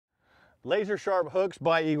Laser Sharp hooks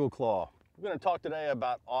by Eagle Claw. We're going to talk today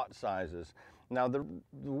about aught sizes. Now the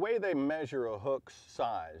way they measure a hook's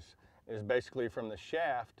size is basically from the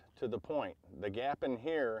shaft to the point. The gap in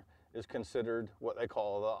here is considered what they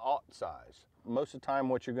call the aught size. Most of the time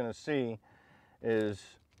what you're going to see is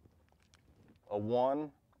a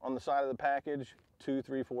 1 on the side of the package, 2,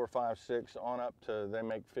 3, 4, 5, 6 on up to they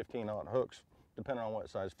make 15 aught hooks depending on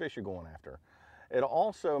what size fish you're going after. It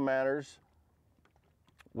also matters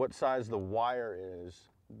what size the wire is,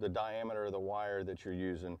 the diameter of the wire that you're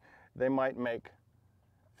using. They might make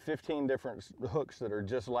 15 different hooks that are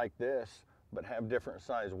just like this, but have different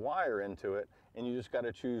size wire into it, and you just got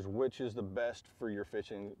to choose which is the best for your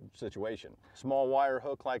fishing situation. Small wire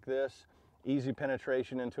hook like this, easy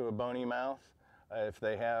penetration into a bony mouth. If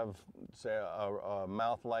they have, say, a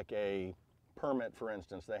mouth like a permit, for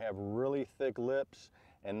instance, they have really thick lips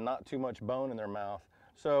and not too much bone in their mouth.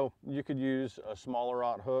 So you could use a smaller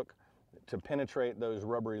aught hook to penetrate those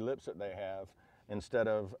rubbery lips that they have instead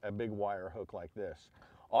of a big wire hook like this.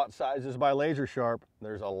 Aught sizes by Lazer Sharp.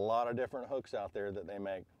 There's a lot of different hooks out there that they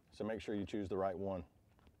make, so make sure you choose the right one.